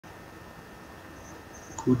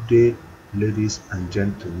Good day, ladies and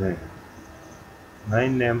gentlemen. My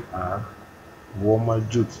name are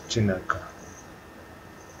Womajut Chinaka,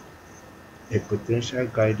 a potential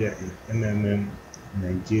guide in MMM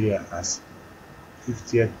Nigeria as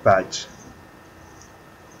 50th batch.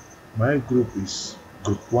 My group is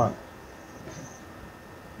Group 1,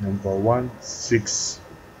 number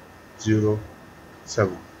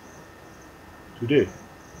 1607. Today,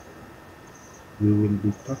 we will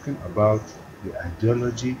be talking about the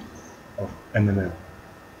ideology of MMM.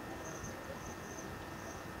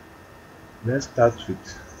 Let's start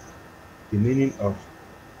with the meaning of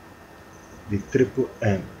the triple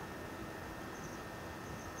M.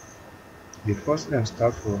 The first M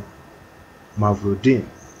stands for Mavrodin.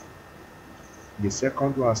 The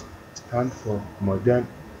second one stands for modern,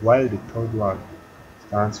 while the third one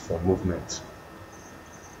stands for movement.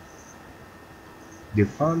 The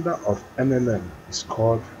founder of MMM is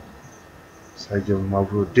called Sergei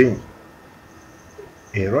Mavrodin,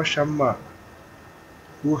 a Russian man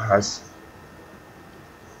who has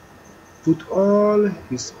put all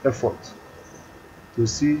his effort to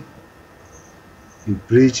see he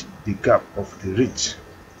bridge the gap of the rich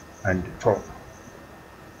and the poor.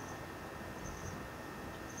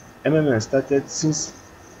 MMM started since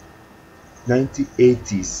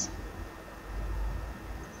 1980s,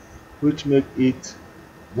 which make it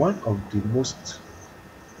one of the most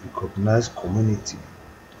recognized community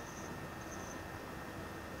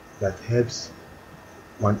that helps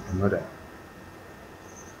one another.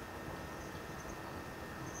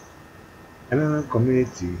 MMM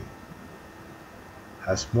community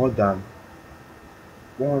has more than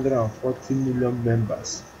 140 million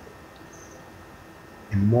members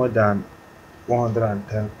in more than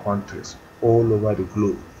 110 countries all over the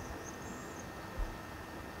globe.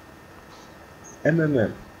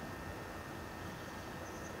 MMM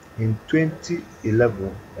in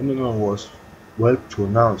 2011, MMM was well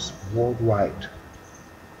pronounced worldwide.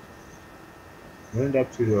 During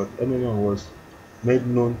that period, MMM was made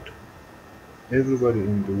known to everybody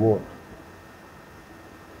in the world.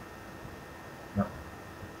 Now,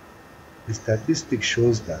 the statistic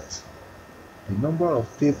shows that the number of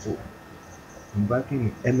people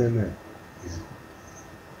embarking in MMM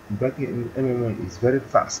is very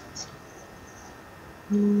fast,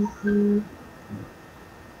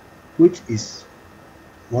 which is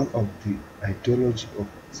one of the ideology of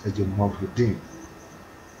Sergei Mavrodin.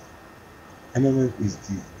 MMM is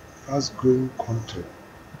the fast-growing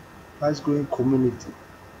community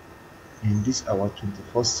in this our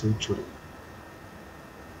 21st century.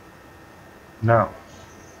 Now,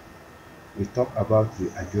 we talk about the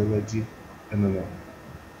ideology MMM.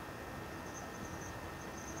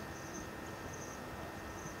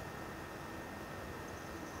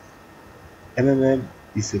 MMM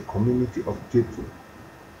is a community of people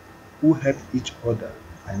who help each other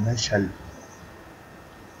financially.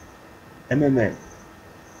 MMM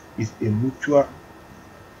is a mutual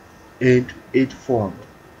aid fund.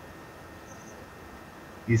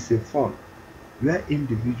 It's a fund where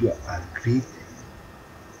individuals agree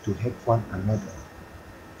to help one another.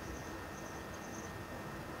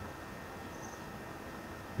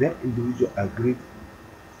 Where individuals agree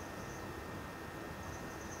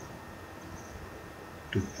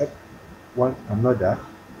to help one another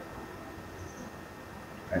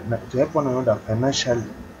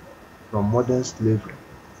financially from modern slavery,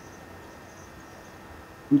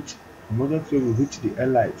 which the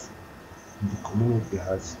elites in the community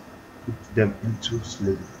has put them into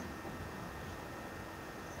slavery.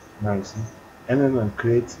 Now you see, MMM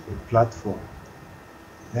creates a platform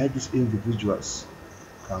where these individuals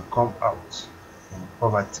can come out from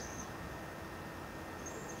poverty.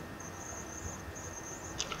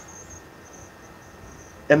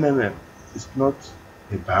 MMM is not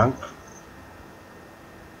a bank.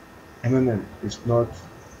 MMM is not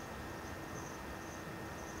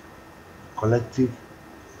collecting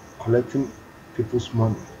people's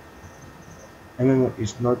money. MMM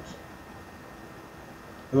is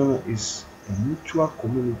a mutual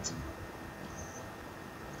community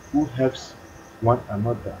who helps one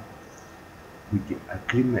another with the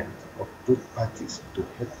agreement of both parties to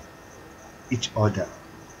help each other.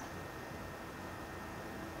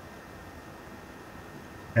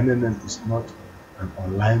 MMM is not an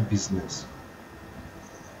online business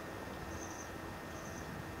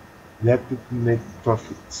where people make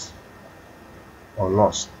profits or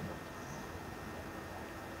loss.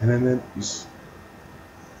 MMM is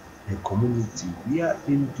a community where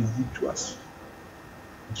individuals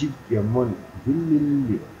give their money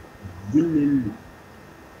willingly,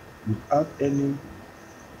 without any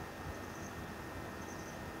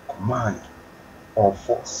command or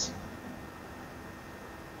force.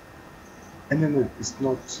 MMM is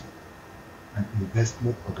not an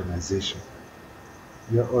investment organization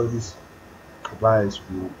where all these cabals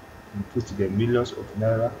will put their millions of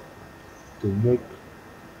naira to make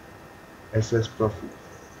excess profit.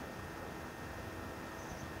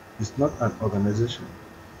 It's not an organization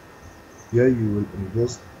where you will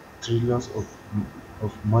invest trillions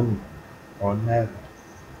of money or naira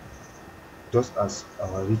just as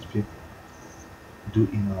our rich people do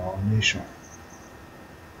in our nation.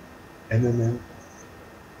 MMM,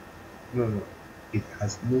 no, it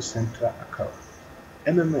has no central account.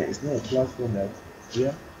 MMM is not a platform that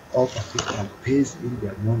where all participants pays in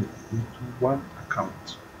their money into one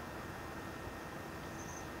account.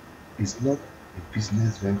 It's not a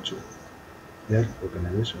business venture where the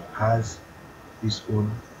organization has its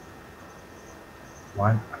own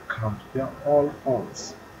one account where all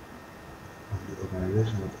funds of the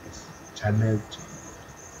organization is channeled to.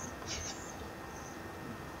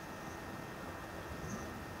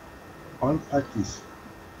 All parties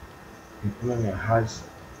in MMM has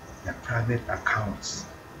their private accounts.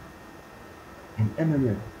 In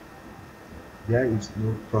MMM, there is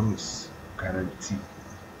no promise guarantee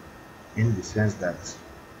in the sense that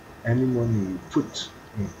any money you put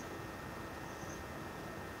in,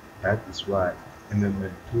 that is why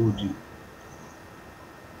MMM told you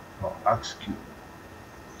or asked you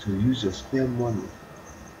to use your spare money,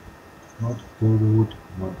 not borrowed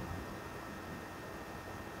money.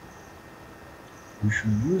 You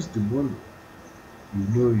should use the money you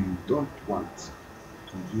know you don't want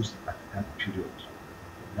to use at that period,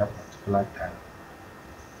 that particular time.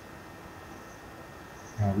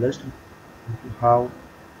 Now let's look into how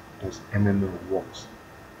does MMM works.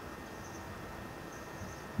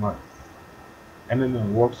 Now,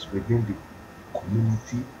 MMM works within the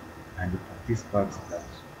community and the participants that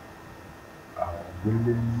are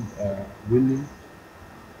willing,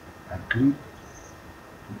 agreed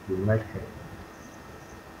to provide help,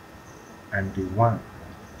 and the one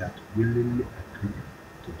that willingly agreed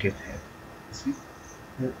to get help. You see,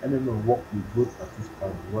 MMM work with both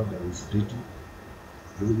participants, the one that is ready,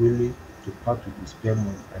 willing to part with his spare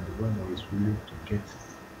money, and the one that is willing to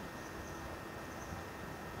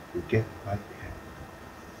get back the help.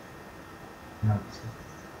 Now, see,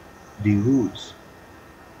 the rules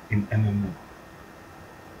in MMM.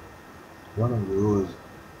 One of the rules,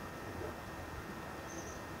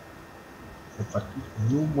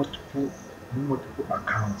 no multiple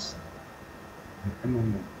accounts in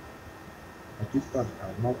MMM. Participants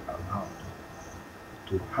are not allowed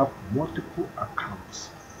to have multiple accounts.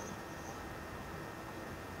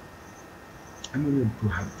 MMM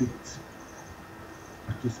prohibits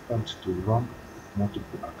participants to run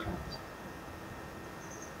multiple accounts.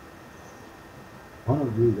 One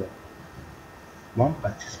of these are one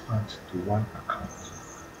participant to one account.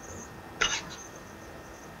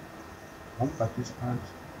 One participant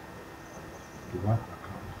to one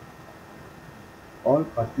account. All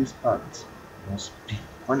participants must be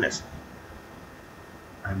honest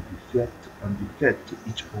and be fair to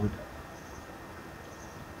each other.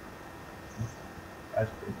 As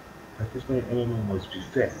participants in MMM must be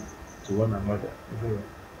fair to one another.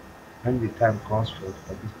 When the time comes for the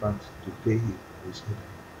participants to pay him or his other,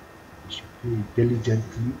 he should pay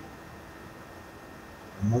diligently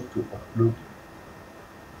and not to upload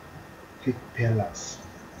fake tellers.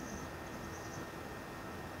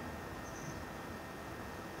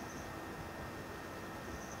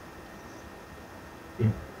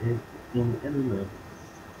 In MMM,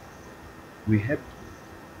 we help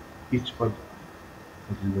each other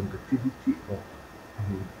for the longevity of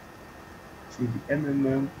MMM. See, the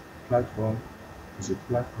MMM platform is a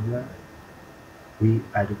platform where we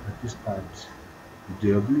are the participants. The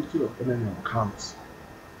durability of MMM counts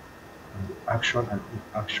on the action and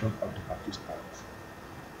inaction of the participants.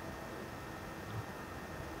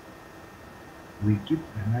 We give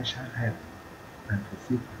financial help and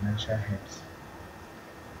receive financial helps,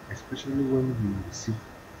 especially when we receive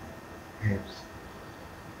helps.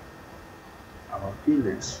 Our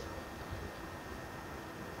feelings,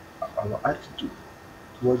 our attitude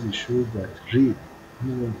towards it shows that real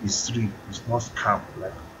MMM is real, it's not scam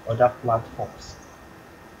like other platforms.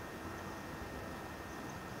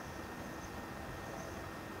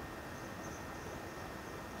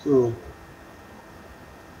 So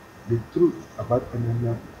the truth about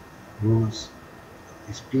MMM rules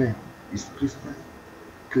is plain, is crystal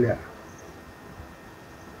clear,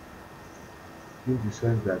 in the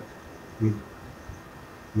sense that with,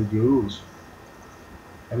 with the rules,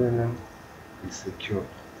 MMM is secured.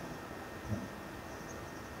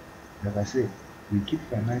 Like I said, we give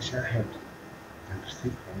financial help and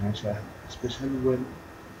receive financial help, especially when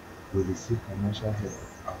we receive financial help.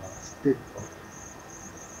 Our state of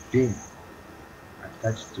being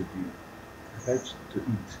attached to the attached to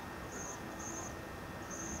it.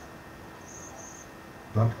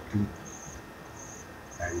 Don't click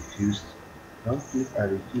I refuse. Don't click I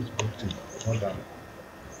refuse button more than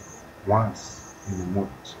once in a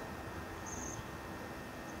month.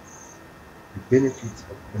 The benefits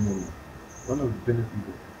of MMM. One of the benefits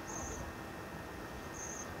of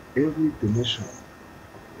every donation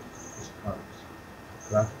is counts.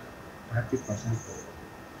 Grant 30% of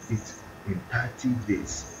it in 30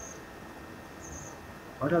 days.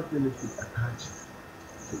 Other benefits attached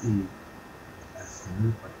to it as a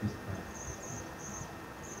new participant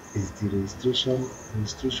is the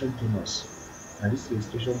registration bonus. And this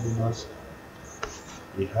registration bonus,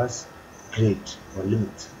 it has grade or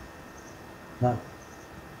limit. Now,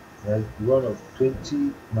 there is one of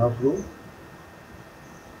 20 Mavro,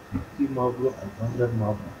 50 Mavro, and 100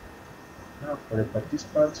 Mavro. Now, for a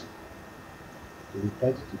participant to be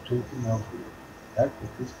entitled to 20 Mavro, that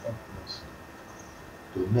participant must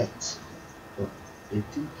donate from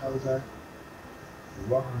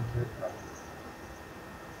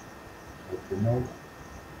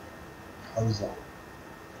 18,149,000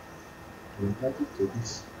 to entitle to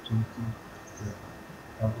this 20.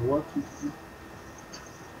 And for 150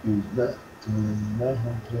 is that to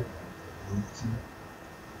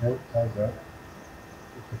 929,000.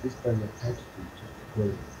 The participant is entitled to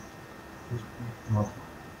 50 Mavro.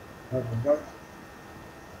 Now, for that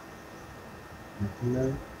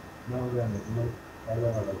 99,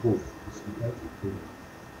 999,000 above is entitled to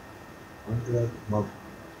 100 Mavro.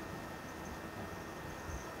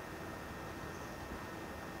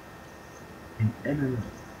 In MMM,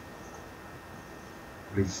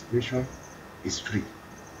 registration is free.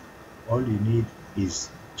 All you need is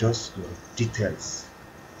just your details,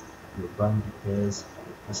 your bank details, and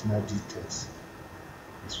your personal details.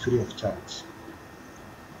 It's free of charge.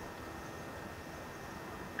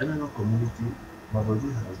 MMM community,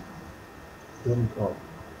 Mavodi has done it all.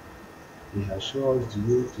 He has shown us the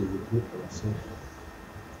way to liberate ourselves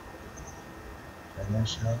from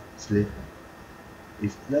financial slavery.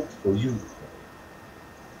 It's left for you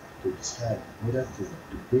to decide whether to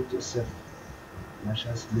liberate yourself from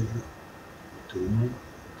financial slavery or to remain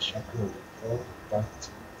the shackle of all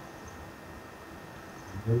poverty.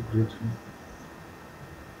 I'm very grateful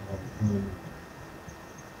for the MMM.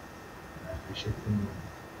 I appreciate MMM.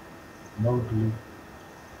 Long live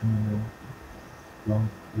MMM, long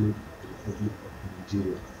live the Republic of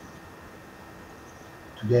Nigeria.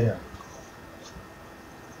 Together,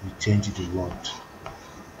 we change the world.